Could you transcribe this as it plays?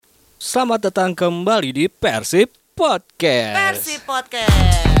Selamat datang kembali di Persib Podcast. Persib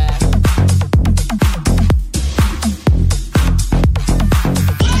Podcast.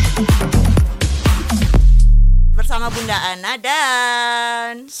 Bersama Bunda Ana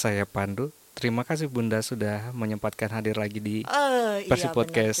dan Saya Pandu. Terima kasih Bunda sudah menyempatkan hadir lagi di Persib iya,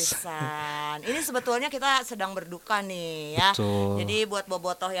 Podcast. Ini sebetulnya kita sedang berduka nih ya. Betul. Jadi buat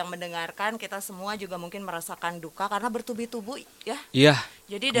bobotoh yang mendengarkan, kita semua juga mungkin merasakan duka karena bertubi-tubi ya. Iya.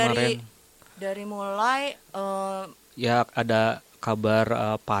 Jadi kemarin, dari mulai ya ada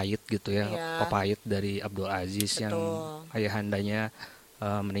kabar pahit gitu ya, Iya. pahit dari Abdul Aziz yang Betul. ayahandanya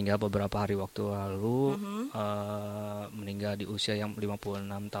meninggal beberapa hari waktu lalu, meninggal di usia yang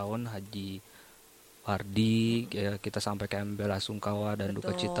 56 tahun, Haji Wardi. Ya, kita sampaikan bela sungkawa dan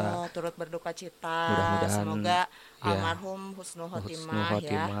duka cita. turut berduka cita. Mudah-mudahan, Semoga ya, almarhum husnul khotimah,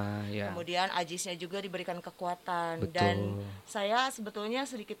 khotimah, ya. Kemudian Ajisnya juga diberikan kekuatan. Betul. Dan saya sebetulnya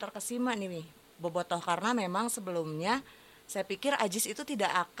sedikit terkesima nih bobotoh, karena memang sebelumnya saya pikir Ajis itu tidak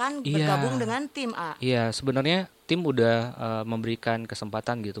akan Iya. bergabung dengan tim A. Iya, sebenarnya tim udah memberikan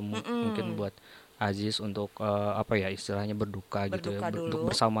kesempatan gitu, mungkin buat Aziz untuk istilahnya berduka gitu ya, Berduka dulu. untuk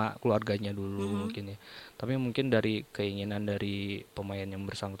bersama keluarganya dulu mungkin ya. Tapi mungkin dari keinginan dari pemain yang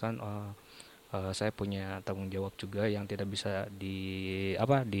bersangkutan, saya punya tanggung jawab juga yang tidak bisa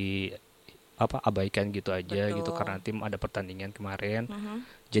abaikan gitu aja. Betul. Gitu, karena tim ada pertandingan kemarin.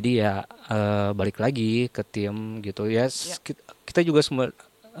 Jadi ya balik lagi ke tim gitu ya. Kita juga semua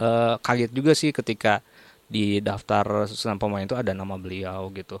kaget juga sih ketika di daftar susunan pemain itu ada nama beliau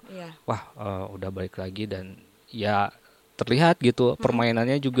gitu. Iya. Wah, udah balik lagi dan ya terlihat gitu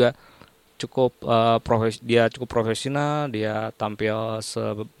permainannya juga cukup dia cukup profesional, dia tampil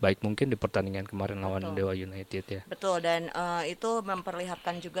sebaik mungkin di pertandingan kemarin lawan Betul. Dewa United ya. Betul, dan itu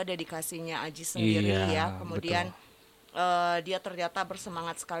memperlihatkan juga dedikasinya Ajis sendiri Iya, ya. Kemudian dia ternyata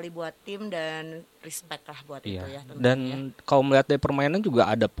bersemangat sekali buat tim dan respect lah buat Iya. itu ya tentunya. Dan kalau melihat dari permainan juga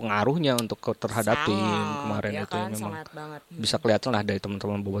ada pengaruhnya untuk terhadap tim Sangat, kemarin ya itu kan, memang sangat banget. bisa kelihatan lah dari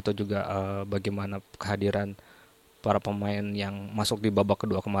teman-teman bobotoh juga bagaimana kehadiran para pemain yang masuk di babak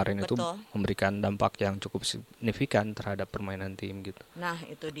kedua kemarin itu Betul. memberikan dampak yang cukup signifikan terhadap permainan tim gitu. Nah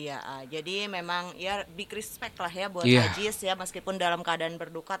itu dia. Jadi memang ya big respect lah ya buat Iya. Ajis ya, meskipun dalam keadaan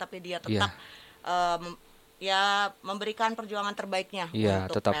berduka tapi dia Iya. tetap ya memberikan perjuangan terbaiknya Iya,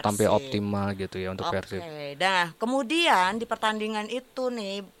 untuk tetap tampil Persib. optimal gitu ya untuk Persib. Oke, nah kemudian di pertandingan itu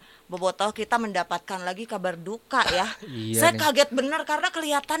nih bobotoh kita mendapatkan lagi kabar duka ya. Iya Saya nih. kaget benar karena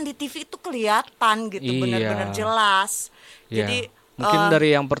kelihatan di TV itu kelihatan gitu, Iya. benar-benar jelas. Iya. Jadi Mungkin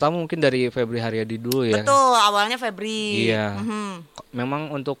dari yang pertama mungkin dari Febri Haryadi dulu ya. betul, awalnya Febri. Iya.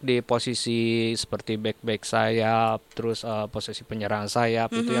 Memang untuk di posisi seperti back sayap, terus posisi penyerang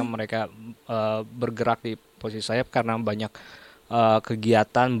sayap itu yang mereka bergerak di posisi sayap karena banyak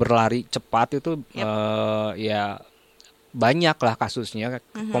kegiatan berlari cepat itu ya banyak lah kasusnya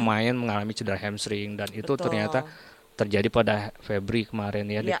pemain mengalami cedera hamstring dan itu Betul. ternyata terjadi pada Febri kemarin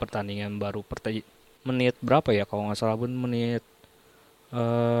ya di Iya. pertandingan baru menit berapa ya kalau nggak salah pun menit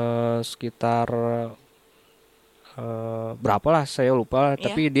sekitar berapa lah saya lupa,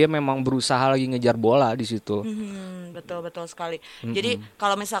 tapi dia memang berusaha lagi ngejar bola di situ. Betul sekali. Jadi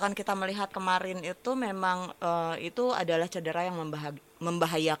kalau misalkan kita melihat kemarin itu memang itu adalah cedera yang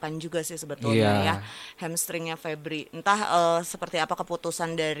membahayakan juga sih sebetulnya Iya. ya, hamstringnya Febri. Entah seperti apa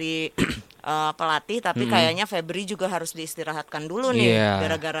keputusan dari pelatih, tapi kayaknya Febri juga harus diistirahatkan dulu nih Iya.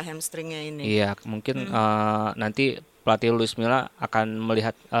 gara-gara hamstringnya ini. Iya, mungkin nanti pelatih Luis Milla akan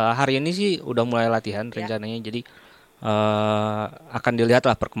melihat hari ini sih udah mulai latihan rencananya. Jadi akan dilihat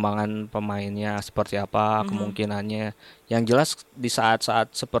lah perkembangan pemainnya seperti apa, kemungkinannya. Yang jelas di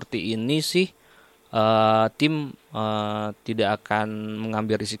saat-saat seperti ini sih tim tidak akan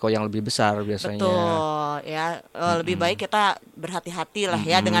mengambil risiko yang lebih besar biasanya. Betul ya, lebih baik kita berhati-hati lah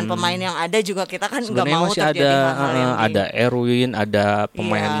ya dengan pemain yang ada juga, kita kan nggak Sebenarnya mau masih terjadi ada hal-hal yang ada Erwin, ada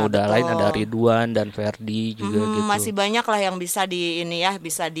pemain Iya, muda betul. lain, ada Ridwan dan Ferdi juga gitu. masih banyak lah yang bisa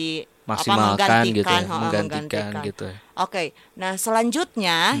bisa di Maksimalkan gitu ya, menggantikan. menggantikan gitu. Oke, nah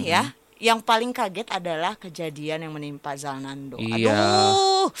selanjutnya ya, yang paling kaget adalah kejadian yang menimpa Zalnando. Iya.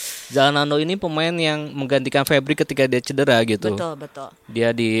 Aduh, Zalnando ini pemain yang menggantikan Febri ketika dia cedera gitu. betul.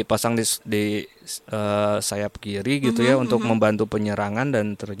 Dia dipasang di sayap kiri gitu ya untuk membantu penyerangan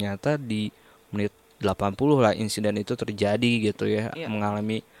dan ternyata di menit 80 lah insiden itu terjadi gitu ya, Iya.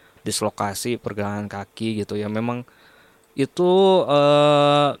 mengalami dislokasi pergelangan kaki gitu ya. Memang itu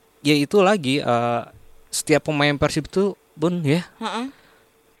ya itu lagi setiap pemain Persib itu Bun ya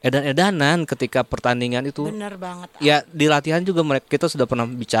edan-edanan ketika pertandingan itu. Bener banget. Ya di latihan juga kita sudah pernah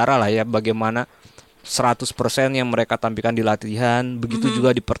bicara lah ya bagaimana 100% yang mereka tampilkan di latihan, begitu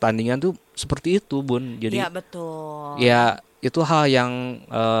juga di pertandingan tuh seperti itu, Bun. Jadi Ya betul. ya itu hal yang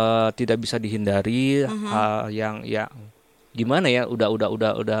tidak bisa dihindari, hal yang ya gimana ya, udah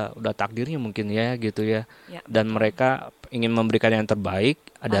takdirnya mungkin ya gitu ya. Ya Dan betul. mereka ingin memberikan yang terbaik,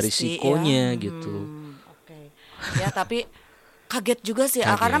 ada Pasti ya. risikonya gitu. Oke. Ya tapi kaget juga sih,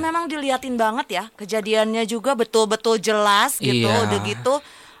 karena Kaget. memang diliatin banget ya kejadiannya juga betul-betul jelas gitu. Iya, Udah gitu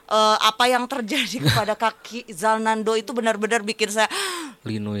apa yang terjadi kepada kaki Zalnando itu benar-benar bikin saya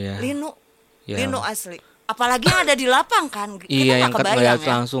Lino ya. linu, Ya. linu asli. Apalagi yang ada di lapang kan, kita Iya, nggak yang kebayang lihat ya.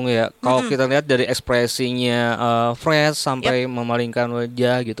 langsung ya. Kalau kita lihat dari ekspresinya Fresh Yap, sampai memalingkan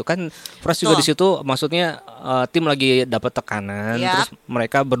wajah gitu kan. Fresh juga di betul. situ, maksudnya tim lagi dapat tekanan, Yap. terus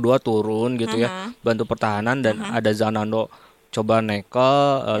mereka berdua turun gitu ya, bantu pertahanan dan ada Zanando coba nekel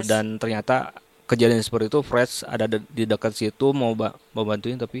Yes. dan ternyata kejadian seperti itu Fresh ada di dekat situ mau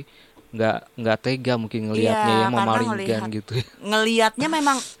bantuin tapi nggak tega mungkin ngelihatnya ya, Iya, karena memalingkan gitu ya. ngelihatnya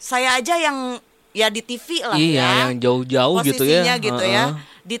memang saya aja yang ya di TV lah Iya, ya. yang jauh-jauh gitu ya. Posisinya gitu Heeh. ya.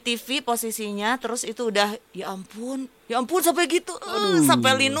 Di TV posisinya terus itu udah ya ampun sampai gitu.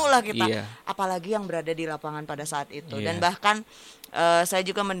 Sampai linu lah kita. Iya. Apalagi yang berada di lapangan pada saat itu. Dan Iya. bahkan saya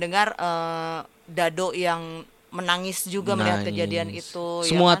juga mendengar Dado yang menangis juga melihat kejadian Nangis. itu ya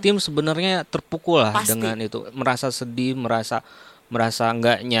Semua kan. tim sebenarnya terpukul lah Pasti. dengan itu, merasa sedih, merasa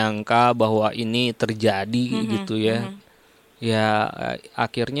nggak nyangka bahwa ini terjadi gitu ya. Ya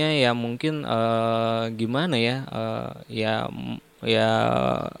akhirnya ya mungkin gimana ya, ya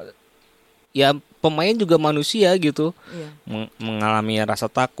pemain juga manusia gitu, Iya. mengalami rasa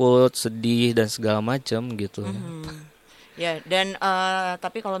takut, sedih dan segala macam gitu ya. Ya, dan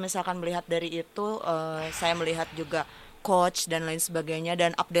tapi kalau misalkan melihat dari itu, saya melihat juga coach dan lain sebagainya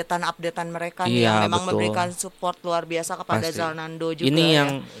dan updatean mereka nih yang Iya memang betul. memberikan support luar biasa kepada Pasti. Zalnando juga Ini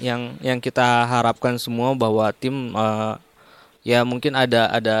ya. yang kita harapkan semua bahwa tim ya mungkin ada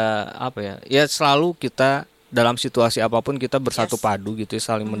apa ya? Ya selalu kita dalam situasi apapun kita bersatu Yes. padu gitu ya,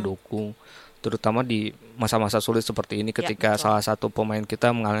 saling mendukung. Terutama di masa-masa sulit seperti ini Ya, ketika betul. salah satu pemain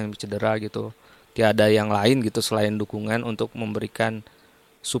kita mengalami cedera gitu. Tiada yang lain gitu selain dukungan untuk memberikan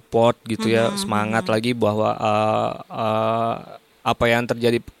support gitu ya, semangat lagi bahwa apa yang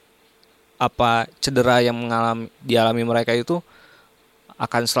terjadi, apa cedera yang dialami mereka itu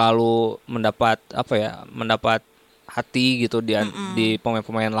akan selalu mendapat hati gitu di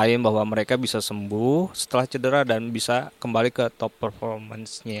pemain-pemain lain bahwa mereka bisa sembuh setelah cedera dan bisa kembali ke top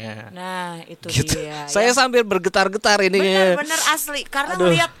performance-nya. Nah, itu Gitu. dia Saya ya. sambil bergetar-getar ini. Bener-bener asli karena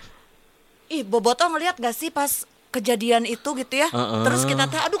ngelihat Boboto ngelihat gak sih pas kejadian itu gitu ya. Terus kita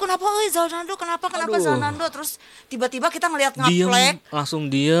tanya, aduh kenapa Zalnando, kenapa Aduh. Zalnando, terus tiba-tiba kita ngelihat Diem, ngaplek. langsung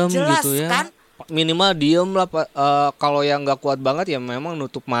diem Jelas gitu ya. kan? Minimal diem lah, kalau yang nggak kuat banget ya memang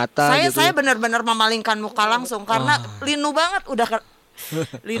nutup mata gitu. Saya benar-benar memalingkan muka langsung karena linu banget udah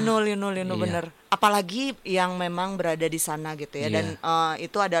linu bener. Apalagi yang memang berada di sana gitu ya. Iya. Dan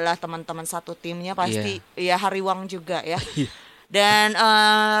itu adalah teman-teman satu timnya pasti Iya. ya Hariwang juga ya. Dan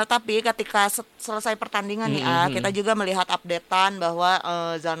tapi ketika selesai pertandingan nih kita juga melihat updatean bahwa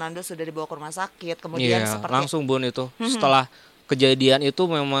Zalnando sudah dibawa ke rumah sakit. Kemudian Iya, seperti langsung Bun itu. Setelah kejadian itu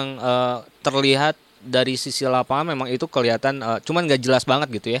memang terlihat dari sisi lapangan memang itu kelihatan, cuman nggak jelas banget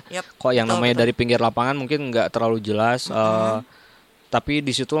gitu ya. Yap, Kok yang betul, namanya betul. dari pinggir lapangan mungkin nggak terlalu jelas. Tapi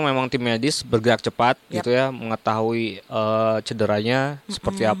di situ memang tim medis bergerak cepat Yap. gitu ya, mengetahui cederanya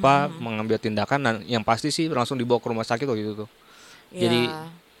seperti apa, mengambil tindakan dan yang pasti sih langsung dibawa ke rumah sakit waktu itu tuh. Jadi Ya.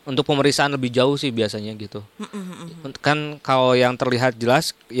 untuk pemeriksaan lebih jauh sih biasanya gitu. Kan kalau yang terlihat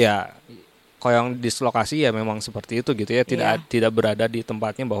jelas ya, kalau yang dislokasi ya memang seperti itu gitu ya, tidak berada di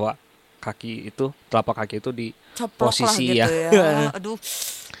tempatnya bahwa telapak kaki itu di Coplok lah posisi gitu ya. ya. Aduh.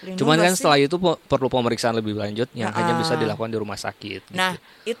 linu Cuman nggak kan sih? setelah itu perlu pemeriksaan lebih lanjut yang hanya bisa dilakukan di rumah sakit. Nah,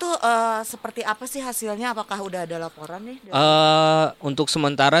 Gitu. itu seperti apa sih hasilnya? Apakah udah ada laporan nih? Untuk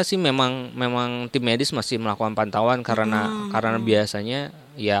sementara sih memang tim medis masih melakukan pantauan karena biasanya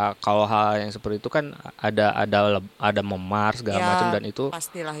ya kalau hal yang seperti itu kan ada memar segala macam dan itu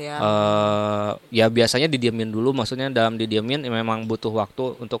pastilah ya. ya biasanya didiemin dulu, maksudnya dalam didiemin memang butuh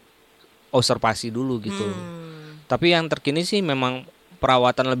waktu untuk observasi dulu gitu. Tapi yang terkini sih memang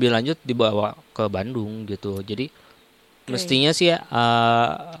perawatan lebih lanjut dibawa ke Bandung gitu. Jadi mestinya sih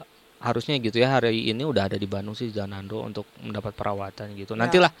harusnya gitu ya, hari ini udah ada di Bandung sih Zalnando untuk mendapat perawatan gitu.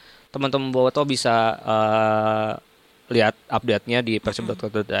 Nantilah teman-teman Bowoto bisa lihat update-nya di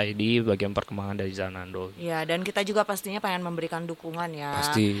persib.co.id bagian perkembangan dari Zalnando. Ya, dan kita juga pastinya pengen memberikan dukungan ya.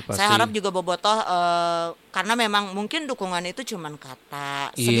 Pasti. Saya harap juga Bobotoh karena memang mungkin dukungan itu cuman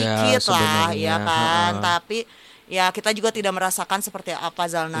kata Iya, sedikit lah sebenarnya. ya kan, tapi Ya kita juga tidak merasakan seperti apa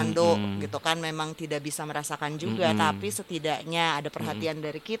Zalnando gitu kan, memang tidak bisa merasakan juga, tapi setidaknya ada perhatian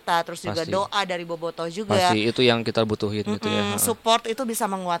dari kita, terus juga Pasti. doa dari Bobotoh juga. Pasti itu yang kita butuhin gitu ya. Support itu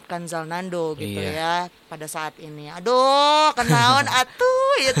bisa menguatkan Zalnando gitu Iya. ya pada saat ini. Aduh, kenaon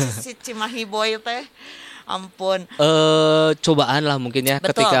atuh ya si Cimahi Boy teh. Ampun. Cobaan lah mungkin ya.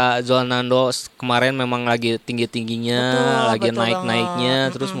 Betul. Ketika Zalnando kemarin memang lagi tinggi-tingginya, Betul, lagi betul naik-naiknya,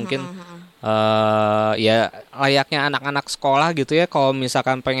 banget. terus mungkin ya layaknya anak-anak sekolah gitu ya. Kalau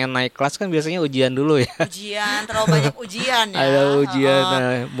misalkan pengen naik kelas kan biasanya ujian dulu ya. Ujian, terlalu banyak ujian ya. Ada ujian. Nah,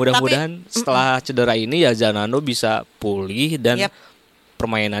 mudah-mudahan setelah cedera ini ya Zalnando bisa pulih dan Yep.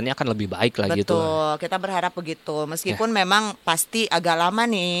 permainannya akan lebih baik lah gitu. Betul, kita berharap begitu. Meskipun memang pasti agak lama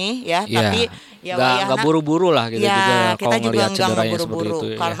nih ya, Ya, tapi ya nggak wayahna buru-buru lah gitu ya, juga kita kalau juga ngelihat nggak cedera yang seperti ngeburu-buru itu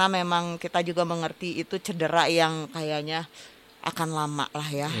ya. karena memang kita juga mengerti itu cedera yang kayaknya akan lama lah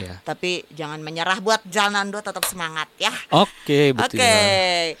ya. Iya. Tapi jangan menyerah, buat Zalnando tetap semangat ya. Oke, betul. Oke,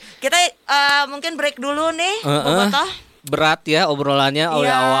 kita mungkin break dulu nih, Heeh. Bobotoh. Berat ya obrolannya oleh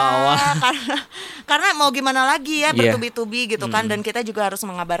Iya, awal-awal. karena mau gimana lagi ya, Iya. bertubi-tubi gitu kan, dan kita juga harus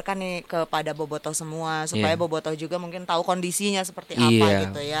mengabarkan nih kepada Bobotoh semua supaya Iya. Bobotoh juga mungkin tahu kondisinya seperti apa Iya.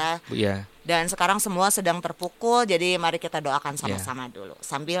 gitu ya. Iya. Dan sekarang semua sedang terpukul, jadi mari kita doakan sama-sama dulu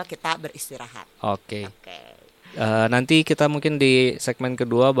sambil kita beristirahat. Oke. Oke. Nanti kita mungkin di segmen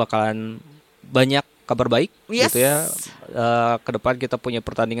kedua bakalan banyak kabar baik Yes. gitu ya. Ke depan kita punya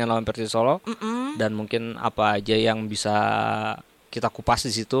pertandingan lawan Persis Solo dan mungkin apa aja yang bisa kita kupas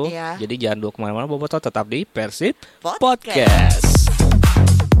di situ. Iya. Jadi jangan dulu kemana-mana, Bobotoh tetap di Persib Podcast. Podcast.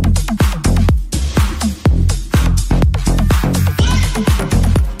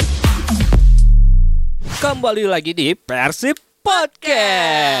 Kembali lagi di Persib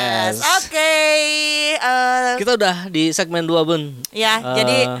Podcast. Oke. Kita udah di segmen 2, Bun. Ya, Eh,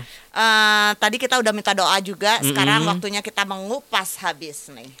 jadi tadi kita udah minta doa juga. Sekarang waktunya kita mengupas habis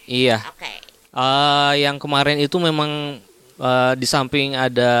nih. Iya. Oke. Yang kemarin itu memang di samping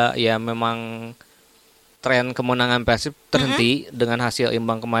ada ya memang tren kemenangan Persib terhenti dengan hasil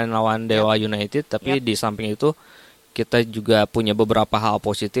imbang kemarin lawan Dewa United, tapi di samping itu kita juga punya beberapa hal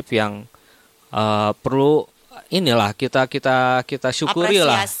positif yang perlu inilah kita syukuri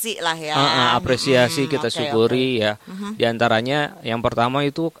lah. Apresiasi lah ya. Apresiasi kita Oke, syukuri ya. Di antaranya yang pertama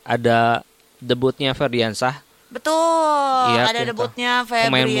itu ada debutnya Ferdiansah. Betul, Iya, ada kita. debutnya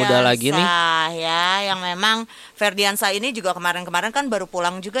Pemain muda lagi nih. ya, yang memang Ferdiansah ini juga kemarin-kemarin kan baru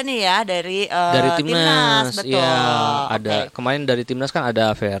pulang juga nih ya dari Timnas. betul. Ya, ada Oke. kemarin dari Timnas kan ada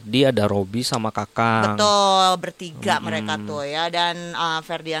Ferdi, ada Robi sama Kakang. Betul, bertiga mereka tuh ya, dan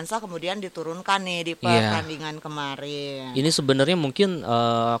Ferdiansah kemudian diturunkan nih di pertandingan kemarin. Ini sebenarnya mungkin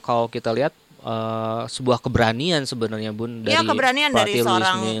kalau kita lihat sebuah keberanian sebenarnya, Bun, dari Iya, keberanian dari pelatih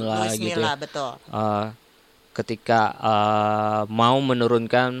seorang Milla Luis gitu Milla, ya. betul. Ketika mau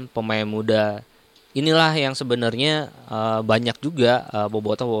menurunkan pemain muda, inilah yang sebenarnya banyak juga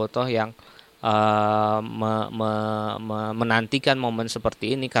bobotoh-bobotoh yang menantikan momen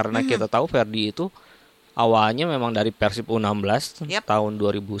seperti ini, karena kita tahu Ferdi itu awalnya memang dari Persib U16 tahun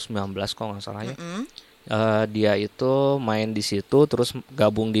 2019 kalau nggak salah ya. Dia itu main di situ, terus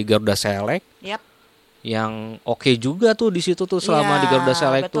gabung di Garuda Select. Yang oke juga tuh di situ tuh selama di Garuda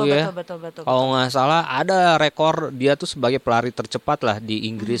Select tuh ya. Betul. Kalau nggak salah ada rekor dia tuh sebagai pelari tercepat lah di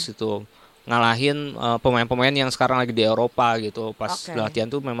Inggris itu, ngalahin pemain-pemain yang sekarang lagi di Eropa gitu. Pas latihan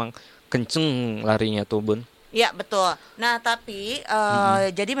tuh memang kenceng larinya tuh, Bun. Iya, betul. Nah, tapi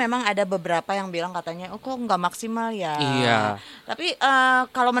jadi memang ada beberapa yang bilang katanya, oh kok nggak maksimal ya. Iya. Tapi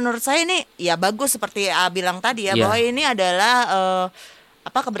kalau menurut saya ini ya bagus, seperti bilang tadi ya, Iya. bahwa ini adalah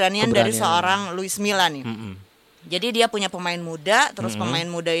keberanian dari seorang Luis Milla nih. Jadi dia punya pemain muda, terus pemain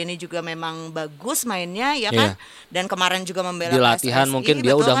muda ini juga memang bagus mainnya ya kan. Dan kemarin juga membela Di latihan PSSI, mungkin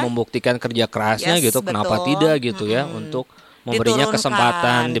dia betul udah kan? membuktikan kerja kerasnya gitu. Kenapa tidak gitu ya untuk memberinya Diturunkan,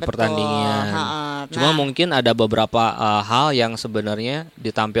 kesempatan di betul. pertandingan. Cuma mungkin ada beberapa hal yang sebenarnya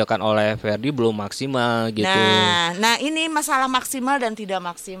ditampilkan oleh Ferdi belum maksimal gitu. Nah ini masalah maksimal dan tidak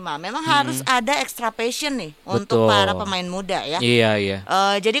maksimal. Memang harus ada extra passion nih untuk Betul. para pemain muda ya. Iya.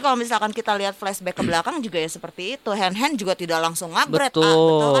 Jadi kalau misalkan kita lihat flashback ke belakang juga ya seperti itu. Hand juga tidak langsung ngabret, Betul,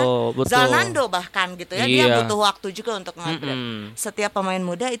 betul kan? betul. Zalnando bahkan gitu ya, dia Iya. butuh waktu juga untuk ngabret. Setiap pemain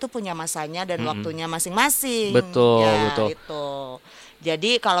muda itu punya masanya dan waktunya masing-masing. Betul, Ya, betul. Itu.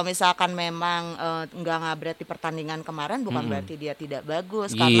 Jadi kalau misalkan memang nggak ngabret di pertandingan kemarin, bukan berarti dia tidak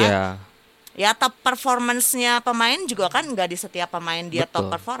bagus, karena ya top performance-nya pemain juga kan nggak di setiap pemain dia Betul. top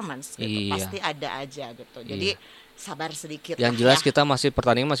performance gitu. Iya. Pasti ada aja gitu. Jadi sabar sedikit Yang lah jelas ya. kita masih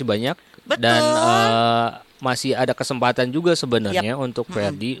pertandingan masih banyak. Betul. Dan masih ada kesempatan juga sebenarnya untuk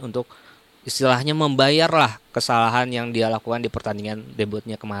Ferdi untuk istilahnya membayar lah kesalahan yang dia lakukan di pertandingan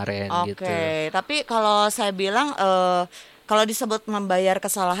debutnya kemarin gitu. Oke, tapi kalau saya bilang kalau disebut membayar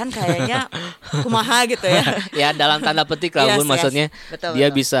kesalahan kayaknya kumaha gitu ya. Ya dalam tanda petik lah Bun, maksudnya betul, dia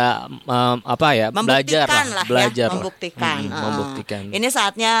bisa belajar lah, membuktikan. membuktikan. Ini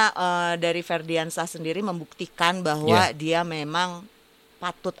saatnya dari Ferdiansah sendiri membuktikan bahwa dia memang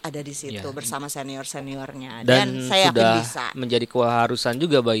patut ada di situ bersama senior-seniornya, dan saya yakin bisa. Menjadi keharusan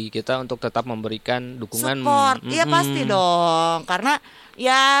juga bagi kita untuk tetap memberikan dukungan support. Iya pasti dong, karena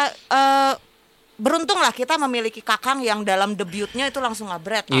ya beruntunglah kita memiliki Kakang yang dalam debutnya itu langsung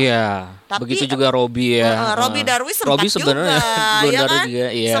ngabret. Iya. Tapi begitu juga Robi ya. Robi Darwis sempat juga, ya kan?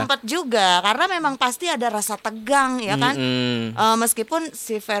 Sempat juga, karena memang pasti ada rasa tegang, ya kan? Meskipun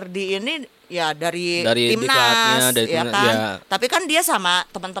si Ferdi ini ya dari timnas, ya kan? Ya. Tapi kan dia sama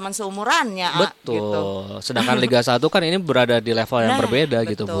teman-teman seumurannya. Betul. Gitu. Sedangkan Liga 1 kan ini berada di level yang berbeda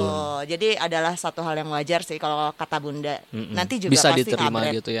gitu, Bu. Jadi adalah satu hal yang wajar sih kalau kata Bunda. Nanti juga bisa pasti diterima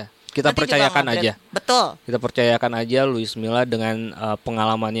ngabret. gitu ya. Kita nanti percayakan aja. Betul. Kita percayakan aja Luis Milla dengan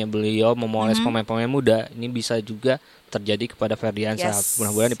pengalamannya beliau memoles pemain-pemain muda. Ini bisa juga terjadi kepada Ferdiansah.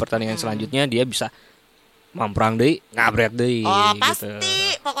 Mudah-mudahan di pertandingan selanjutnya dia bisa mamprang deui, ngabret deui. Oh, pasti.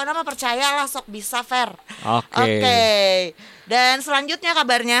 Gitu. Pokoknya mah percayalah sok bisa Fer. Oke. Dan selanjutnya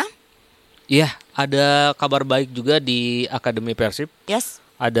kabarnya? Iya, ada kabar baik juga di Akademi Persib. Yes.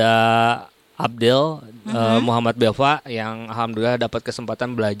 Ada Abdel Muhammad Belva yang alhamdulillah dapat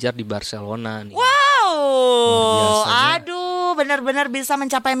kesempatan belajar di Barcelona nih. Wow, aduh, benar-benar bisa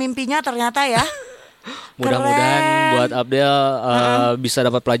mencapai mimpinya ternyata ya. Mudah-mudahan buat Abdel bisa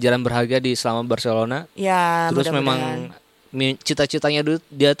dapat pelajaran berharga di selama Barcelona. Ya. Terus memang cita-citanya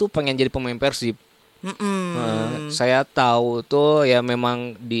dia tuh pengen jadi pemain Persib. Saya tahu tuh ya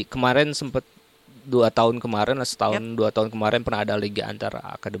memang di kemarin sempat 2 tahun kemarin, setahun 2 tahun kemarin pernah ada liga antara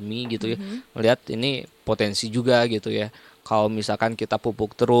akademi gitu ya. Melihat ini potensi juga gitu ya. Kalau misalkan kita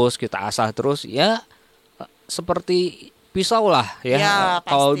pupuk terus, kita asah terus, ya seperti pisau lah ya.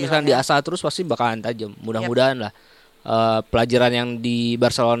 Kalau misalkan diasah terus pasti bakalan tajam. Mudah-mudahan lah pelajaran yang di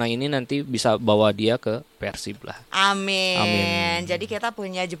Barcelona ini nanti bisa bawa dia ke Persib lah. Amin. Jadi kita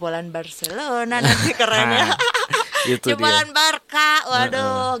punya jebolan Barcelona nanti keren ya. Jebolan Barca,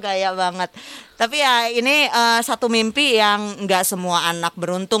 waduh gaya banget. Tapi ya ini satu mimpi yang nggak semua anak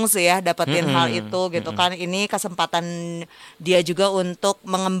beruntung sih ya dapetin hal itu gitu kan. Ini kesempatan dia juga untuk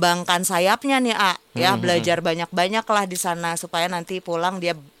mengembangkan sayapnya nih ya, belajar banyak-banyak lah di sana supaya nanti pulang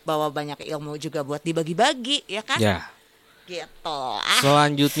dia bawa banyak ilmu juga buat dibagi-bagi ya kan. Ya. Gitu.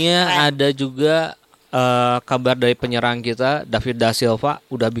 Selanjutnya ada juga kabar dari penyerang kita David da Silva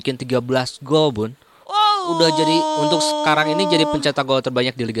udah bikin 13 gol Bun. Udah jadi untuk sekarang ini jadi pencetak gol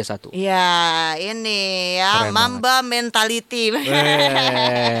terbanyak di Liga 1. Ya ini ya keren Mamba banget. Mentality.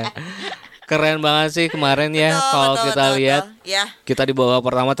 Keren banget sih kemarin ya. Kalau kita lihat kita di babak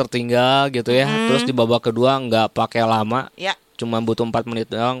pertama tertinggal gitu ya. Terus di babak kedua nggak pakai lama, cuma butuh 4 menit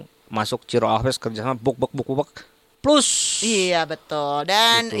doang masuk Ciro Alves kerjasama buk plus. Iya betul.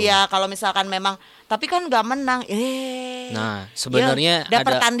 Dan gitu. Ya kalau misalkan memang tapi kan nggak menang. Nah sebenarnya ada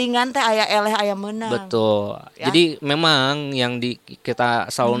pertandingan teh aya eleh aya menang. Betul. Ya? Jadi memang yang kita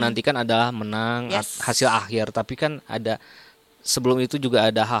selalu nantikan adalah menang hasil akhir. Tapi kan ada sebelum itu juga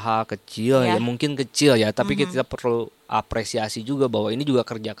ada hal-hal kecil ya mungkin kecil ya. Tapi kita perlu apresiasi juga bahwa ini juga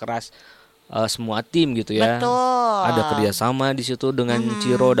kerja keras semua tim gitu ya. Betul. Ada kerjasama di situ dengan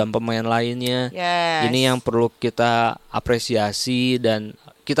Ciro dan pemain lainnya. Ini yang perlu kita apresiasi dan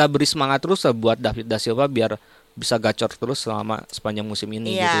kita beri semangat terus buat David da Silva biar bisa gacor terus sepanjang musim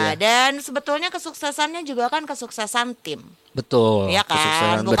ini gitu ya. Dan sebetulnya kesuksesannya juga kan kesuksesan tim. Betul. Ya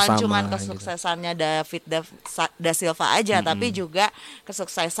kan, bukan cuma gitu. kesuksesannya David da Silva aja, tapi juga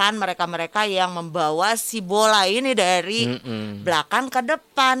kesuksesan mereka-mereka yang membawa si bola ini dari belakang ke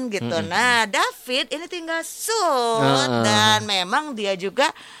depan gitu. Nah, David ini tinggal shoot dan memang dia juga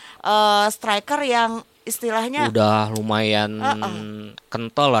striker yang istilahnya udah lumayan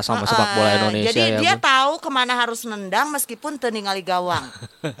kental lah sama sepak bola Indonesia. Jadi dia tahu kemana harus nendang meskipun teu ningali gawang.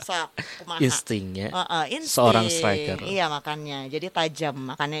 Instingnya insting. Seorang striker. Iya makanya. Jadi tajam.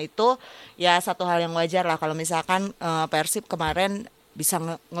 Makanya itu ya satu hal yang wajar lah kalau misalkan Persib kemarin bisa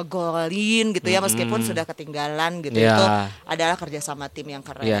ngegolin gitu ya meskipun sudah ketinggalan gitu. Itu adalah kerjasama tim yang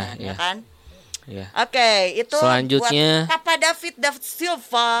keren ya kan. Oke, itu selanjutnya buat Papa David da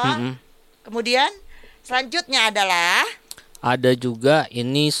Silva. Kemudian selanjutnya adalah ada juga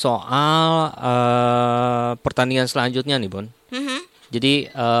ini soal pertandingan selanjutnya nih Bon. Jadi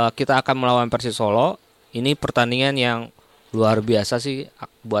kita akan melawan Persis Solo. Ini pertandingan yang luar biasa sih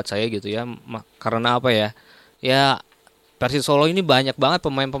buat saya gitu ya. Karena apa ya? Ya Persis Solo ini banyak banget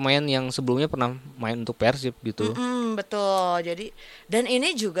pemain-pemain yang sebelumnya pernah main untuk Persib gitu. Betul. Jadi dan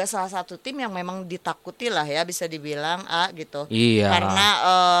ini juga salah satu tim yang memang ditakuti lah ya, bisa dibilang gitu. Iya. Karena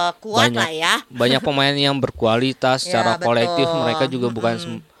kuat banyak, lah ya. Banyak pemain yang berkualitas secara Ya, kolektif, betul. mereka juga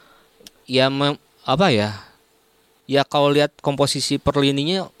bukan apa ya? Ya kalau lihat komposisi per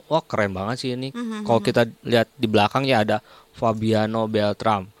lininya, wah keren banget sih ini. Kalau kita lihat di belakang ya ada Fabiano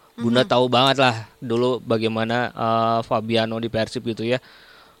Beltram. Bunda tahu banget lah dulu bagaimana Fabiano di Persib gitu ya.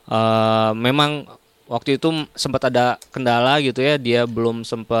 Memang waktu itu sempat ada kendala gitu ya, dia belum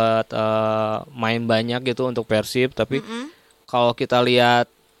sempat main banyak gitu untuk Persib. Tapi kalau kita lihat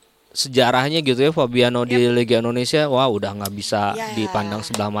sejarahnya gitu ya, Fabiano di Liga Indonesia, wah udah nggak bisa dipandang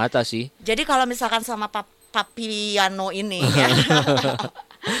sebelah mata sih. Jadi kalau misalkan sama Papiano ini ya.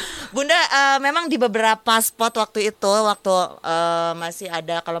 Bunda memang di beberapa spot waktu itu masih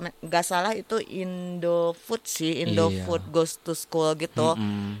ada, kalau nggak salah itu Indofood Goes to School gitu.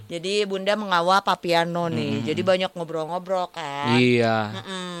 Jadi Bunda mengawal Papiano nih. Jadi banyak ngobrol-ngobrol kan. Iya.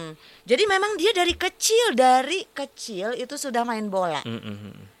 Jadi memang dia dari kecil itu sudah main bola.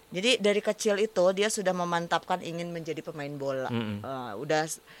 Jadi dari kecil itu dia sudah memantapkan ingin menjadi pemain bola.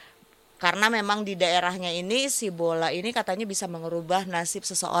 Karena memang di daerahnya ini si bola ini katanya bisa mengubah nasib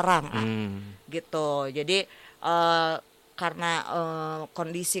seseorang, gitu. Jadi karena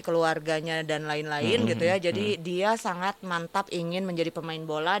kondisi keluarganya dan lain-lain gitu ya, jadi dia sangat mantap ingin menjadi pemain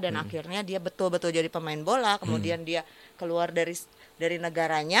bola dan akhirnya dia betul-betul jadi pemain bola. Kemudian dia keluar dari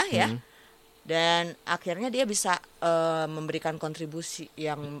negaranya ya, dan akhirnya dia bisa memberikan kontribusi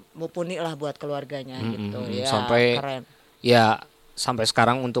yang mumpuni lah buat keluarganya gitu ya. Sampai keren. Ya sampai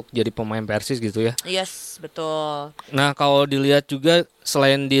sekarang untuk jadi pemain Persis gitu ya. Yes, betul. Nah kalau dilihat juga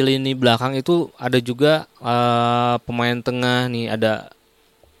selain di lini belakang itu ada juga pemain tengah nih, ada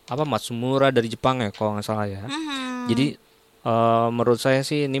Matsumura dari Jepang ya kalau nggak salah ya. Jadi menurut saya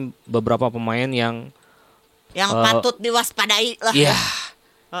sih ini beberapa pemain yang patut diwaspadai lah. Iya,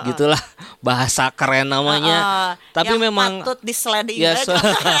 gitulah bahasa keren namanya. Tapi yang memang patut disliding. Ya,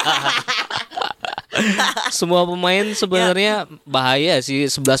 semua pemain sebenarnya bahaya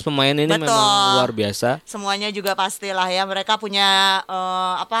sih. 11 pemain ini Betul. Memang luar biasa. Semuanya juga pastilah ya, mereka punya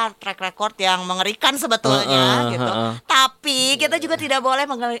track record yang mengerikan sebetulnya gitu. Tapi kita juga tidak boleh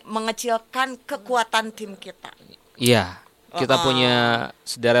mengecilkan kekuatan tim kita. Iya, kita punya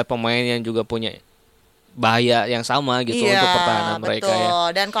sederet pemain yang juga punya bahaya yang sama gitu untuk pertahanan mereka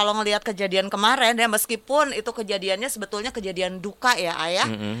ya. Dan kalau ngelihat kejadian kemarin ya, meskipun itu kejadiannya sebetulnya kejadian duka ya Ayah,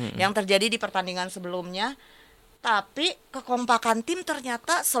 yang terjadi di pertandingan sebelumnya, tapi kekompakan tim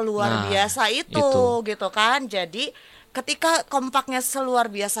ternyata seluar biasa itu gitu kan. Jadi ketika kompaknya seluar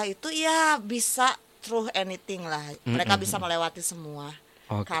biasa itu ya bisa through anything lah. Mereka bisa melewati semua.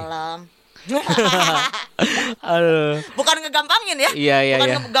 Kalem. Bukan ngegampangin ya.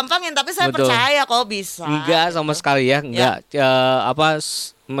 Bukan ngegampangin, tapi saya percaya kok bisa. Enggak sama sekali ya. Enggak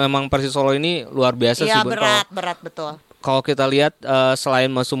memang Persis Solo ini luar biasa sih. Iya, berat betul. Kalau kita lihat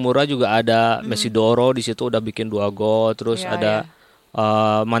selain Masumura juga ada Mesidoro di situ udah bikin 2 gol, terus ada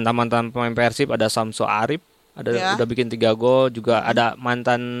mantan-mantan pemain Persib, ada Samso Arif udah bikin 3 gol, juga ada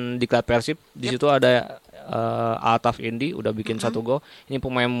mantan di klub Persib di situ ada Altaf Indi udah bikin 1 gol. Ini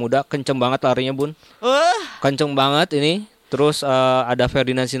pemain muda, kenceng banget larinya Bun. Kenceng banget ini. Terus ada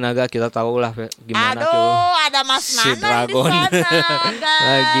Ferdinand Sinaga, kita tahu lah gimana ada Mas si Nana di Dragon. sana, guys.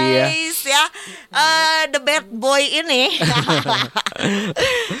 Lagi ya. The bad boy ini.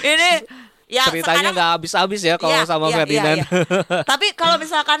 Ini ya, ceritanya nggak habis-habis ya kalau sama Ferdinand. Tapi kalau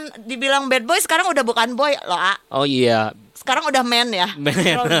misalkan dibilang bad boy, sekarang udah bukan boy loh, Oh iya. Sekarang udah man ya. Man.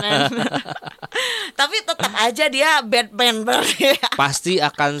 Tapi tetap aja dia bad man. Pasti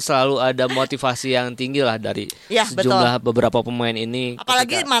akan selalu ada motivasi yang tinggi lah dari sejumlah beberapa pemain ini.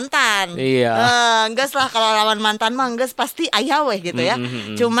 Apalagi mantan. Iya. Enggak lah, kalau lawan mantan mah enggak pasti ayah weh gitu ya.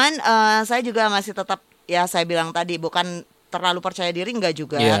 Cuman saya juga masih tetap ya, saya bilang tadi bukan terlalu percaya diri enggak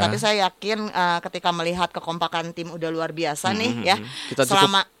juga, tapi saya yakin ketika melihat kekompakan tim udah luar biasa nih ya. Kita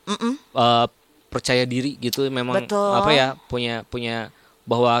selama percaya diri gitu memang. Betul. Punya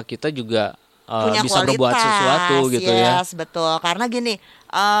bahwa kita juga bisa berbuat sesuatu gitu ya. Betul. Karena gini,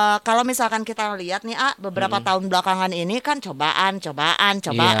 kalau misalkan kita lihat nih beberapa tahun belakangan ini kan cobaan. Wah,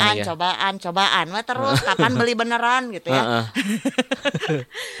 terus kapan beli beneran gitu ya.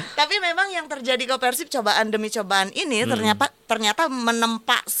 Tapi memang yang terjadi ke Persib, cobaan demi cobaan ini ternyata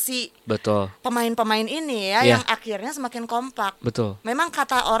menempa si pemain-pemain ini ya, yang akhirnya semakin kompak. Betul. Memang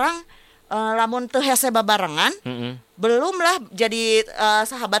kata orang lamun teu hese babarengan, belumlah jadi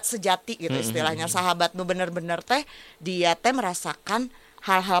sahabat sejati gitu istilahnya. Sahabat nu bener-bener teh dia teh merasakan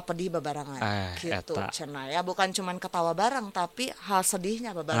hal-hal pedih bebarengan gitu eta. cenah ya, bukan cuman ketawa bareng tapi hal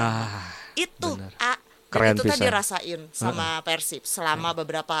sedihnya bebarengan. Itu Keren dan itu pisan. tadi rasain sama Persib selama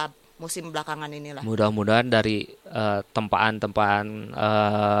beberapa musim belakangan inilah. Mudah-mudahan dari tempaan-tempaan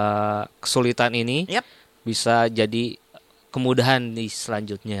kesulitan ini bisa jadi kemudahan di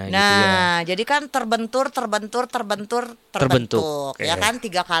selanjutnya Nah, gitu ya. jadi kan terbentur ya kan 3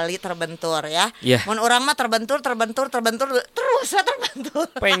 kali terbentur ya. Mun urang mah terbentur terus ya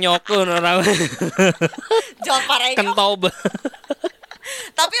terbentur. Penyokeun orang. Jawab pareyo. Kentau.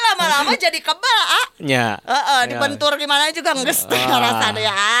 Tapi lama-lama jadi kebal nya. Dibentur gimana juga geus rasana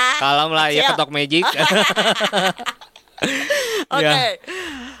ya. Kalem lah ya ketok magic. Oke.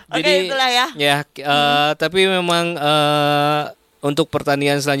 Jadi itulah ya. Tapi memang untuk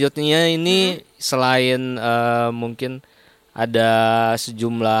pertandingan selanjutnya ini selain mungkin ada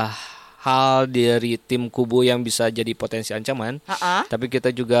sejumlah hal dari tim kubu yang bisa jadi potensi ancaman, tapi kita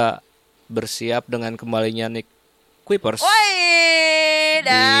juga bersiap dengan kembalinya Nick Kuipers.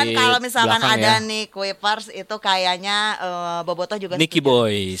 Dan kalau misalkan ada Nick Kuipers itu kayaknya Bobotoh juga Nicky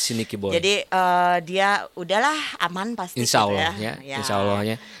Boy. Jadi dia udahlah aman pasti. Insya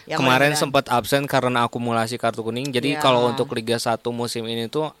Allahnya. Kemarin sempat absen karena akumulasi kartu kuning. Jadi kalau untuk Liga 1 musim ini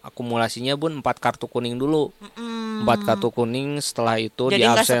tuh akumulasinya Bun 4 kartu kuning dulu. 4 kartu kuning, setelah itu di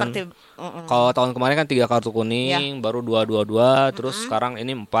absen. Kalau tahun kemarin kan 3 kartu kuning, baru 2, terus sekarang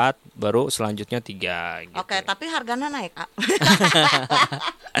ini 4, baru selanjutnya 3 gitu. Oke, tapi harganya naik.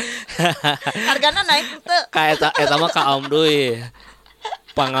 Harganya naik tuh. Eta mah ka om deui.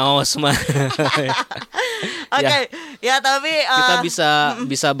 Pangaos mah. Oke, ya tapi kita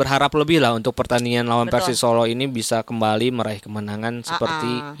bisa berharap lebih lah untuk pertandingan lawan Persis Solo ini bisa kembali meraih kemenangan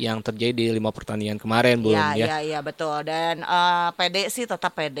seperti yang terjadi di 5 pertandingan kemarin, Bun ya. Iya betul. Dan pede sih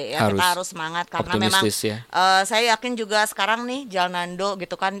tetap pede ya. Kita harus semangat karena memang saya yakin juga sekarang nih Jalnando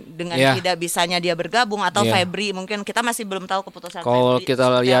gitu kan dengan tidak bisanya dia bergabung atau Febri, mungkin kita masih belum tahu keputusan kalau Febri.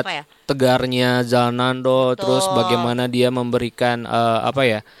 Kita lihat tegarnya Jalnando, terus bagaimana dia memberikan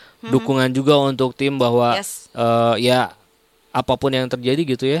dukungan juga untuk tim bahwa ya apapun yang terjadi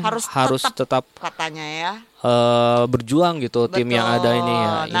gitu ya harus tetap katanya ya berjuang gitu. Betul. Tim yang ada ini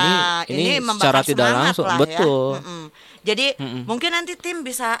ya. Ini secara tidak langsung betul. Jadi mungkin nanti tim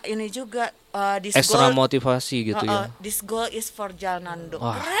bisa ini juga extra motivasi gitu ya. This goal is for Jalnando.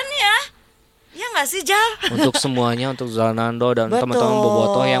 Keren ya. Ya nggak sih Jal? Untuk semuanya, untuk Jalnando dan teman-teman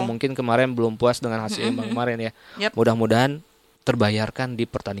Bobotoh yang mungkin kemarin belum puas dengan hasil imbang kemarin ya. Mudah-mudahan terbayarkan di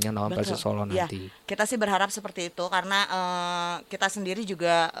pertandingan lawan Persis Solo nanti. Kita sih berharap seperti itu karena kita sendiri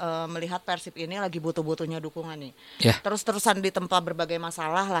juga melihat Persib ini lagi butuh-butuhnya dukungan nih. Terus-terusan ditempa berbagai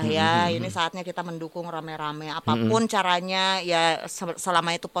masalah lah ya. Ini saatnya kita mendukung rame-rame apapun caranya ya,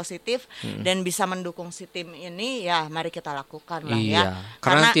 selama itu positif dan bisa mendukung si tim ini ya mari kita lakukan lah ya.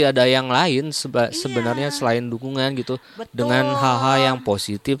 Karena tidak ada yang lain sebenarnya selain dukungan gitu. Betul. Dengan hal-hal yang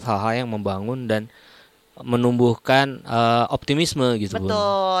positif, hal-hal yang membangun dan menumbuhkan optimisme gitu.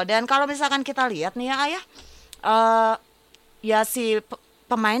 Betul. Dan kalau misalkan kita lihat nih ya Ayah, ya si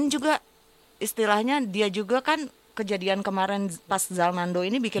pemain juga istilahnya dia juga kan kejadian kemarin pas Jalnando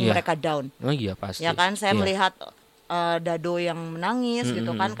ini bikin mereka down. Oh iya pasti. Ya kan saya melihat Dado yang menangis gitu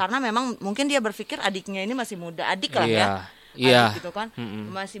kan karena memang mungkin dia berpikir adiknya ini masih muda, adik lah ya. Iya. Gitu kan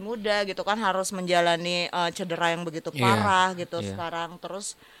masih muda gitu kan harus menjalani cedera yang begitu parah gitu sekarang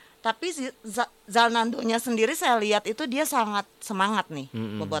terus. Tapi Jalnando-nya sendiri saya lihat itu dia sangat semangat nih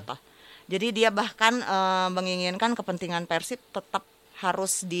Bobotoh. Jadi dia bahkan menginginkan kepentingan Persib tetap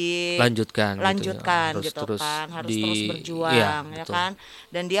harus dilanjutkan gitu kan, harus terus berjuang ya kan.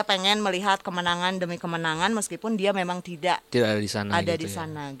 Dan dia pengen melihat kemenangan demi kemenangan meskipun dia memang tidak ada di sana. Ada di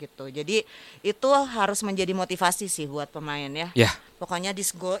sana gitu. Jadi itu harus menjadi motivasi sih buat pemain ya. Pokoknya this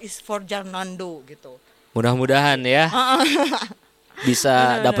goal is for Jalnando gitu. Mudah-mudahan ya.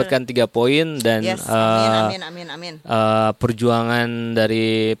 Bisa dapatkan 3 poin dan amin. Perjuangan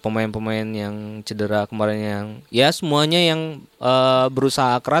dari pemain-pemain yang cedera kemarin yang ya semuanya yang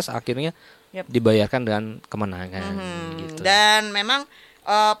berusaha keras akhirnya dibayarkan dengan kemenangan gitu. Dan memang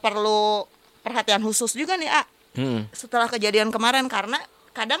perlu perhatian khusus juga nih setelah kejadian kemarin karena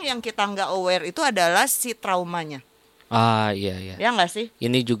kadang yang kita nggak aware itu adalah si traumanya. Iya. Ya nggak sih?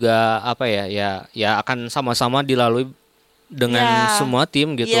 Ini juga ya akan sama-sama dilalui dengan semua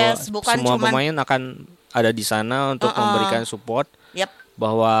tim gitu. Semua pemain akan ada di sana untuk memberikan support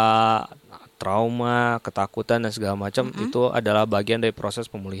bahwa trauma, ketakutan dan segala macam itu adalah bagian dari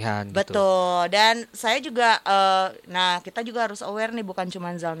proses pemulihan. Betul. Dan saya juga kita juga harus aware nih bukan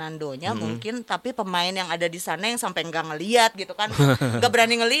cuma Jalnando-nya mungkin tapi pemain yang ada di sana yang sampai nggak ngelihat gitu kan, nggak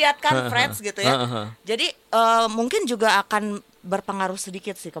berani ngelihat kan Freds gitu ya. Jadi mungkin juga akan berpengaruh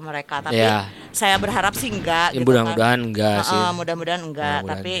sedikit sih ke mereka, tapi saya berharap sih enggak. Ya, mudah-mudahan enggak sih. Mudah-mudahan enggak,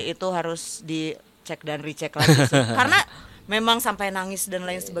 tapi itu harus dicek dan recheck lagi sih. Karena memang sampai nangis dan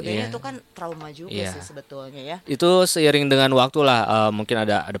lain sebagainya itu kan trauma juga sih sebetulnya ya. Itu seiring dengan waktu lah, mungkin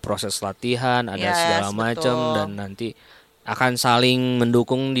ada proses latihan, ada segala macam, dan nanti akan saling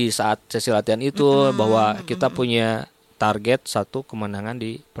mendukung di saat sesi latihan itu, bahwa kita punya target satu kemenangan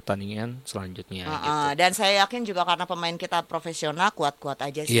di pertandingan selanjutnya. Gitu. Dan saya yakin juga karena pemain kita profesional, kuat-kuat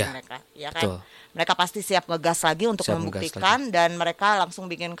aja sih mereka, ya kan. Betul. Mereka pasti siap ngegas lagi untuk membuktikan, dan mereka langsung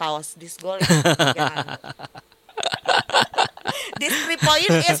bikin kaos this goal. This 3 point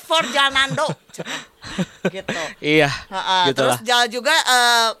is for Janando. Gitu. Iya. Gitu terus lah. jalan juga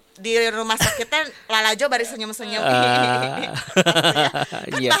di rumah sakitnya Lalajo baru senyum-senyum. Kan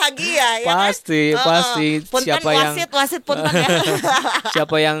bahagia ya pasti, kan? Pasti. Punten wasit punten ya.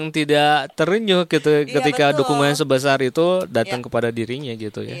 Siapa yang tidak terenyuh gitu ketika dukungan sebesar itu datang kepada dirinya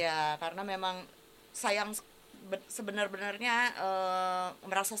gitu ya. Iya, karena memang sayang sebenarnya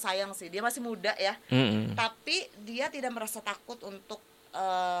merasa sayang sih. Dia masih muda ya. Tapi dia tidak merasa takut untuk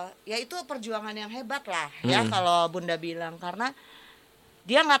ya itu perjuangan yang hebat lah ya kalau Bunda bilang, karena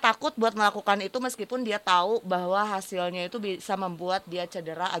dia nggak takut buat melakukan itu meskipun dia tahu bahwa hasilnya itu bisa membuat dia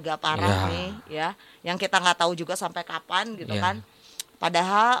cedera agak parah nih ya, yang kita nggak tahu juga sampai kapan gitu kan.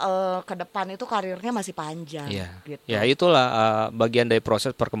 Padahal ke depan itu karirnya masih panjang gitu. Ya itulah bagian dari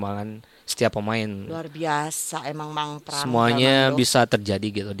proses perkembangan setiap pemain. Luar biasa emang Mang Pram. Semuanya bisa terjadi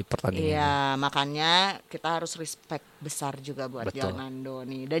gitu di pertandingan. Iya, makanya kita harus respect besar juga buat Janando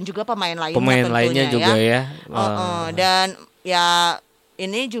nih, dan juga pemain lainnya juga ya. Dan ya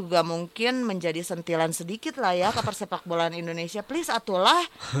ini juga mungkin menjadi sentilan sedikit lah ya ke persepak bolaan Indonesia. Please atulah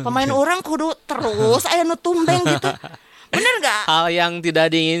pemain orang kudu terus aya nu tumbeng gitu. Bener nggak? Hal yang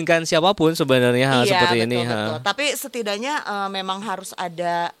tidak diinginkan siapapun sebenarnya seperti ini. Betul. Tapi setidaknya memang harus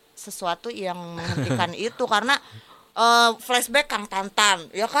ada sesuatu yang menghentikan itu, karena flashback Kang Tantan,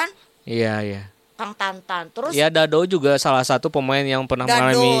 ya kan? Iya. Kang Tantan. Terus ya Dado juga salah satu pemain yang pernah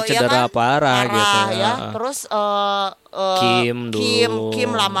mengalami cedera parah gitu ya. Terus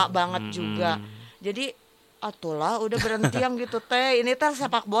Kim lama banget juga. Jadi atulah udah berhenti yang gitu teh. Ini teh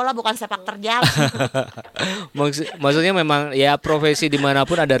sepak bola bukan sepak terjang. Maksudnya memang ya profesi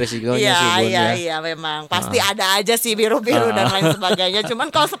dimanapun ada resikonya sih Bun. Iya memang pasti ada aja sih biru-biru dan lain sebagainya. Cuman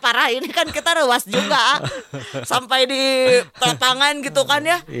kalau separah ini kan kita ruas juga sampai di lapangan gitu kan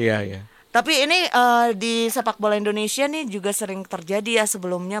ya. Iya. Tapi ini di sepak bola Indonesia nih juga sering terjadi ya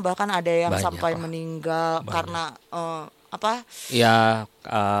sebelumnya, bahkan ada yang sampai meninggal karena ya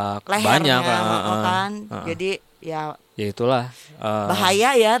lehernya kan. Jadi ya itulah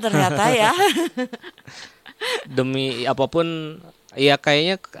bahaya ya ternyata ya. Demi apapun ya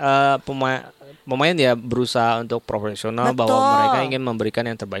kayaknya pemain ya berusaha untuk profesional. Betul. Bahwa mereka ingin memberikan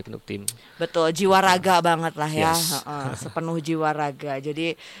yang terbaik untuk tim. Betul, jiwa raga banget lah ya. Sepenuh jiwa raga.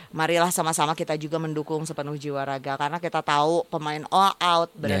 Jadi marilah sama-sama kita juga mendukung sepenuh jiwa raga, karena kita tahu pemain all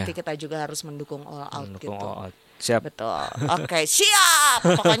out berarti kita juga harus mendukung all out gitu. All out. Siap. Betul. Oke, siap.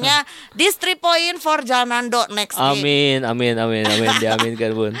 Pokoknya this 3 point for Janando next week. Amin.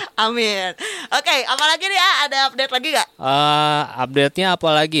 Diaminkan Bun. Amin. Oke, apalagi nih ada update lagi gak? Update-nya apa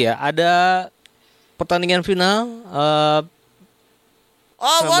lagi ya? Ada pertandingan final.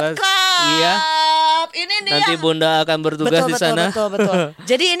 World Cup. Iya. Ini nih nanti Bunda akan bertugas di sana. Betul.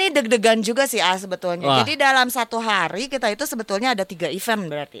 Jadi ini deg-degan juga sih sebetulnya. Wah. Jadi dalam satu hari kita itu sebetulnya ada 3 event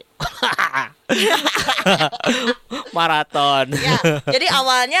berarti. Maraton. Ya, jadi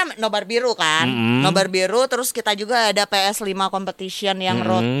awalnya nobar biru kan. Nobar biru, terus kita juga ada PS5 competition yang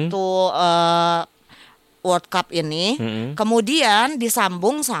road to World Cup ini, kemudian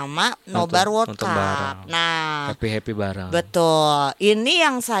disambung sama Nobar World Cup. Bareng. Nah, happy bareng. Betul. Ini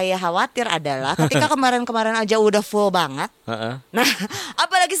yang saya khawatir adalah ketika kemarin aja udah full banget. Nah,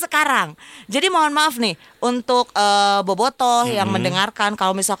 apalagi sekarang. Jadi mohon maaf nih untuk bobotoh yang mendengarkan,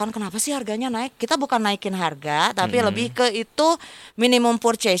 kalau misalkan kenapa sih harganya naik? Kita bukan naikin harga, tapi lebih ke itu minimum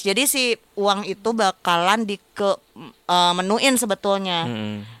purchase. Jadi si uang itu bakalan menuin sebetulnya.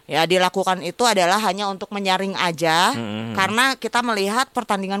 Ya, dilakukan itu adalah hanya untuk menyaring aja, karena kita melihat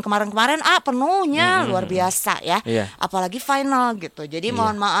pertandingan kemarin penuhnya luar biasa ya. Apalagi final gitu. Jadi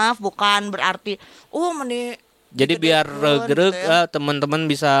mohon maaf, bukan berarti jadi biar gereg teman-teman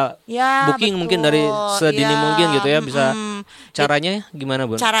bisa booking mungkin dari sedini mungkin gitu ya, bisa Caranya gimana,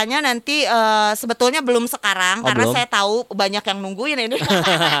 Bun? Caranya nanti sebetulnya belum sekarang karena belum? saya tahu banyak yang nungguin ini.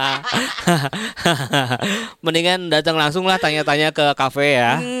 Mendingan datang langsung lah, tanya-tanya ke kafe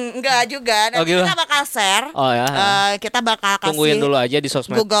ya. Enggak juga. Nanti kita bakal share. Kita bakal kasih. Tungguin dulu aja di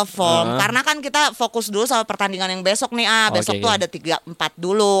sosmed. Google Form. Karena kan kita fokus dulu sama pertandingan yang besok nih. Besok tuh ada 3-4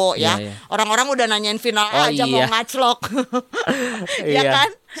 dulu ya. Orang-orang udah nanyain final aja mau ngaclok. Ya kan?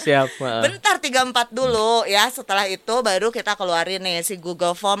 Siap. Bentar 3-4 dulu ya. Setelah itu baru kita keluarin nih si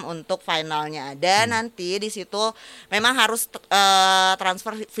Google Form untuk finalnya. Dan nanti di situ memang harus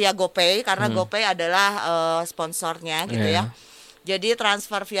transfer via GoPay karena GoPay adalah sponsornya gitu ya. Jadi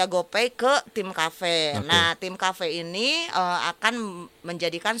transfer via GoPay ke tim kafe. Nah, tim kafe ini akan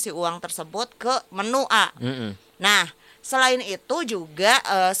menjadikan si uang tersebut ke menu A. Nah, selain itu juga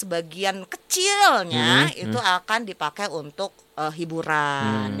sebagian kecilnya itu akan dipakai untuk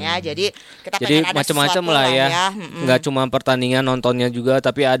hiburan ya. Jadi kita pengen ada macam-macam lah ya. Nggak cuma pertandingan, nontonnya juga,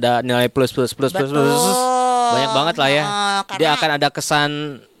 tapi ada nilai plus. Banyak banget lah ya. Dia akan ada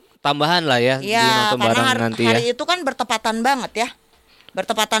kesan tambahan lah ya di nonton bareng nanti ya. Hari itu kan bertepatan banget ya.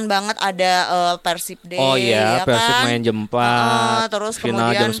 Bertepatan banget ada Persib Day. Oh iya, ya Persib kan? main jam 4, terus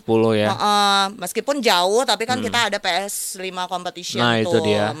final kemudian jam 10 ya. Meskipun jauh tapi kan kita ada PS5 competition itu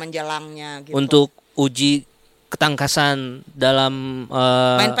dia. Menjelangnya gitu. Untuk uji ketangkasan dalam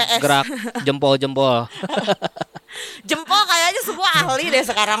main PS. Gerak jempol-jempol. Jempol kayaknya semua ahli deh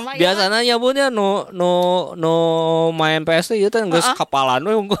sekarang mah. Biasanya ya Bun ya no main PS itu kan geus kapalan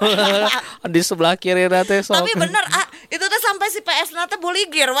we di sebelah kiri teh sok. Tapi bener itu tuh sampai si PS nate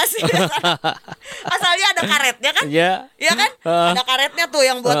buligir masih. Asalnya ada karetnya kan? Iya. Iya kan? Ada karetnya tuh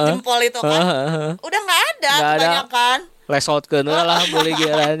yang buat jempol itu kan. Udah enggak ada kebanyakan. Lesotkeun lah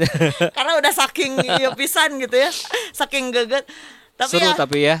buligiran. Karena udah saking pisan gitu ya. Saking geget. Seru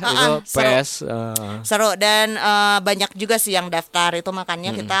tapi ya itu PS seru dan banyak juga sih yang daftar itu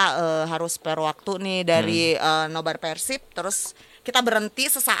makanya kita harus spare waktu nih dari nobar Persib terus kita berhenti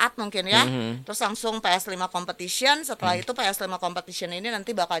sesaat mungkin ya terus langsung PS5 competition setelah itu PS5 competition ini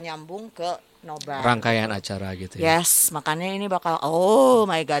nanti bakal nyambung ke nobar rangkaian acara gitu ya. Yes, makanya ini bakal oh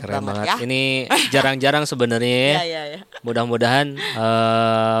my god keren banget ya. Ini jarang-jarang sebenarnya ya. Mudah-mudahan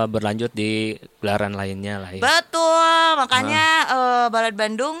berlanjut di gelaran lainnya lah ya. Betul, makanya Balad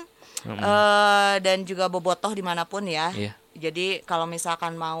Bandung dan juga Bobotoh dimanapun ya. Jadi kalau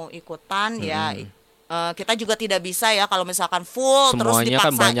misalkan mau ikutan ya kita juga tidak bisa ya kalau misalkan full semuanya terus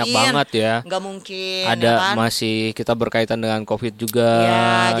dipaksain kan banyak banget ya. Nggak mungkin. Ada ya kan? masih kita berkaitan dengan COVID juga.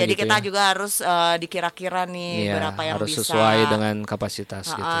 Ya, jadi gitu kita ya. juga harus dikira-kira nih berapa yang harus bisa. sesuai dengan kapasitas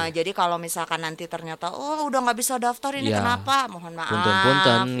gitu. Jadi kalau misalkan nanti ternyata udah nggak bisa daftar ini kenapa? Mohon maaf.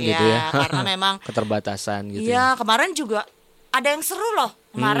 Punten-punten gitu ya. Karena memang keterbatasan gitu. Iya, kemarin juga ada yang seru loh.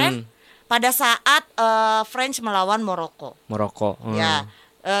 Kemarin pada saat French melawan Maroko. Ya.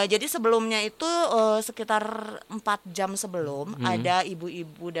 Jadi sebelumnya itu sekitar 4 jam sebelum ada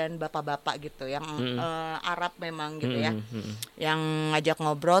ibu-ibu dan bapak-bapak gitu yang Arab memang gitu ya. Yang ngajak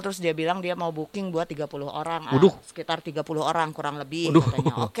ngobrol terus dia bilang dia mau booking buat 30 orang. Sekitar 30 orang kurang lebih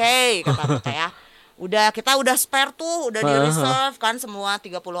katanya. Oke, kata kita ya. Kita udah spare tuh, udah di reserve kan semua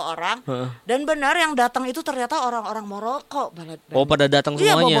 30 orang. Dan benar yang datang itu ternyata orang-orang Maroko. Pada datang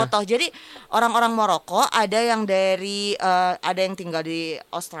semuanya. Iya, Bobotoh. Jadi orang-orang Maroko ada yang dari ada yang tinggal di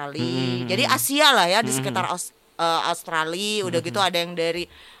Australia. Jadi Asia lah ya di sekitar Australia. Udah gitu ada yang dari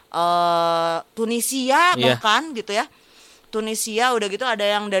Tunisia bahkan gitu ya. Tunisia udah gitu ada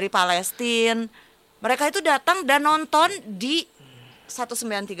yang dari Palestina. Mereka itu datang dan nonton di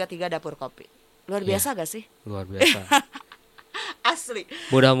 1933 Dapur Kopi. Luar biasa gak sih? Luar biasa. Asli.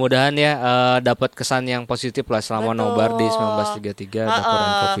 Mudah-mudahan ya dapat kesan yang positif lah selama nobar di 1933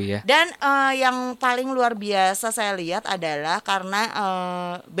 Dapuran Kopi ya. Dan yang paling luar biasa saya lihat adalah karena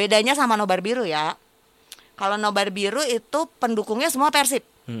bedanya sama nobar biru ya. Kalau nobar biru itu pendukungnya semua Persib.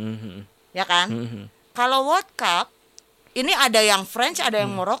 Ya kan? Kalau World Cup ini ada yang French, ada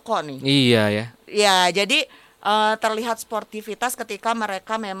yang Maroko nih. Iya ya. Ya, jadi terlihat sportivitas ketika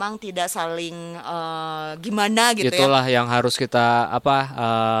mereka memang tidak saling gimana gitu. Itulah yang harus kita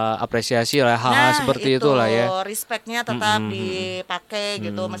apresiasi lah hal seperti itulah ya. Respectnya tetap dipakai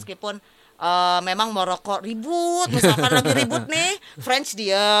gitu meskipun memang Maroko ribut, misalkan lagi ribut nih, French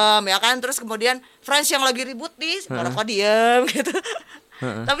diam ya kan, terus kemudian French yang lagi ribut nih, Maroko diam gitu.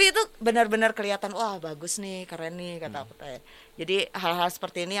 Tapi itu benar-benar kelihatan wah bagus nih, keren nih kata aku teh. Jadi hal-hal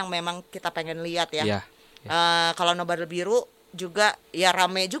seperti ini yang memang kita pengen lihat ya. Yeah. Kalau nobar biru juga ya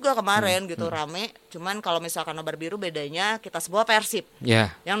rame juga kemarin gitu rame. Cuman kalau misalkan nobar biru bedanya kita semua Persib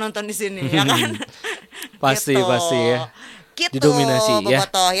yang nonton di sini ya kan. Pasti gitu. ya. Gitu, didominasi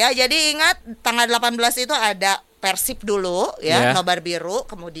Bobotoh, ya. Jadi ingat tanggal 18 itu ada Persib dulu ya, nobar biru,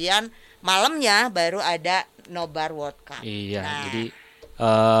 kemudian malamnya baru ada nobar World Cup. Iya, Nah, jadi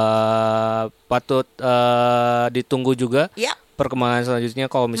patut ditunggu juga perkembangan selanjutnya.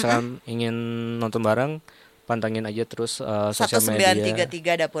 Kalau misalkan ingin nonton bareng, pantengin aja terus sosial media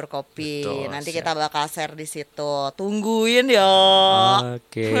 1933 Dapur Kopi. Betul, Nanti siap. kita bakal share di situ. Tungguin ya.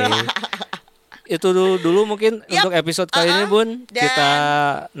 Oke. Itu dulu mungkin untuk episode kali ini, Bun. Kita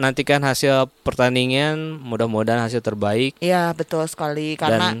nantikan hasil pertandingan, mudah-mudahan hasil terbaik. Iya, betul sekali,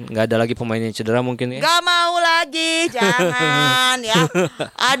 karena dan nggak ada lagi pemain yang cedera mungkin ya. Gak mau lagi, jangan ya.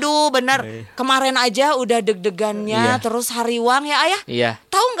 Aduh, benar. Kemarin aja udah deg-degannya, terus Hariwang ya, Ayah. Iya.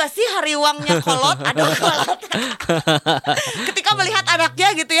 Tahu nggak sih Hariwangnya kolot? Aduh, kolot. Ketika melihat anaknya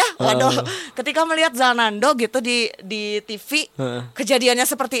gitu ya, waduh. Ketika melihat Zalnando gitu di TV, kejadiannya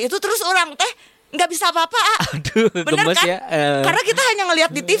seperti itu, terus orang teh nggak bisa apa-apa. Aduh, bener gemes kan? ya. Karena kita hanya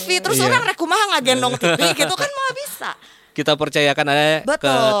ngelihat di TV, terus orang rekumaha ngagendong TV gitu kan, mau bisa. Kita percayakan aja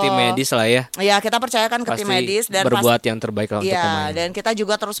ke tim medis lah ya. Iya, kita percayakan ke tim medis dan berbuat yang terbaik lah untuk pemain. Iya, dan kita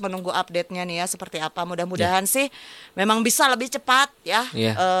juga terus menunggu update-nya nih ya seperti apa. Mudah-mudahan sih memang bisa lebih cepat ya.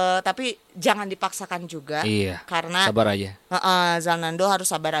 Tapi jangan dipaksakan juga. Iya. Karena sabar aja. Zalnando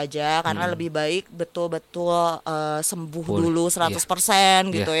harus sabar aja karena lebih baik betul-betul sembuh dulu 100%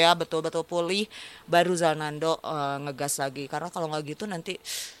 gitu ya, betul-betul pulih baru Zalnando ngegas lagi. Karena kalau nggak gitu nanti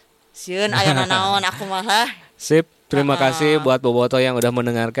sieun aya nanaon aku mah. Sip. Terima kasih buat Boboto yang udah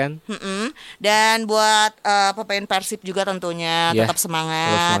mendengarkan. Dan buat pemain Persib juga tentunya tetap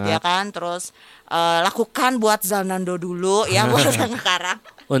semangat ya kan. Terus lakukan buat Zalnando dulu ya buat yang sekarang.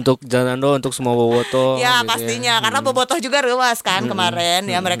 Untuk Zalnando, untuk semua Boboto. Ya gitu pastinya karena Boboto juga ruas kan kemarin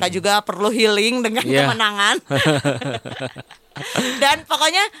ya, mereka juga perlu healing dengan kemenangan. Dan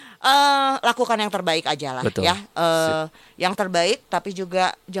pokoknya lakukan yang terbaik aja lah. Betul. Ya. Yang terbaik, tapi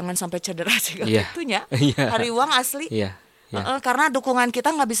juga jangan sampai cedera juga gitunya. Hariwang asli. Karena dukungan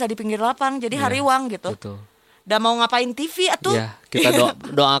kita nggak bisa di pinggir lapang, jadi Hariwang gitu. Betul. Udah mau ngapain TV atuh? Kita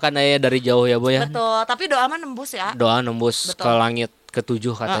doakan aja dari jauh ya, Bu ya. Betul, tapi doa mah nembus ya. Doa nembus ke langit ke-7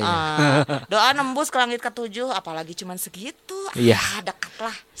 katanya. Doa nembus ke langit ke-7, apalagi cuman segitu. Dekat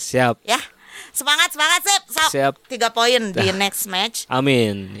lah. Siap. Ya. Semangat Sip. Siap. 3 poin di next match.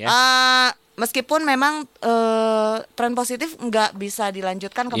 Amin ya. Meskipun memang tren positif nggak bisa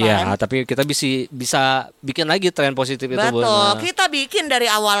dilanjutkan kemarin. Iya, tapi kita bisa bikin lagi tren positif itu. Betul, kita bikin dari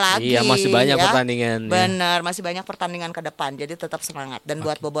awal lagi. Iya, masih banyak pertandingan. Benar, masih banyak pertandingan ke depan. Jadi tetap semangat. Dan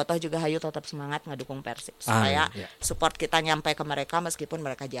buat Bobotoh juga hayu tetap semangat ngedukung Persib supaya support kita nyampe ke mereka meskipun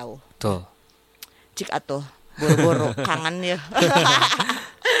mereka jauh. Tuh. Cik atuh, buru-buru kangen ya.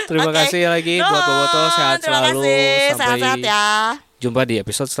 Terima kasih lagi buat Bobotoh, sehat selalu. Terima kasih, sehat-sehat ya. Jumpa di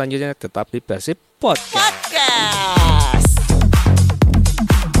episode selanjutnya, tetap di Persib Podcast.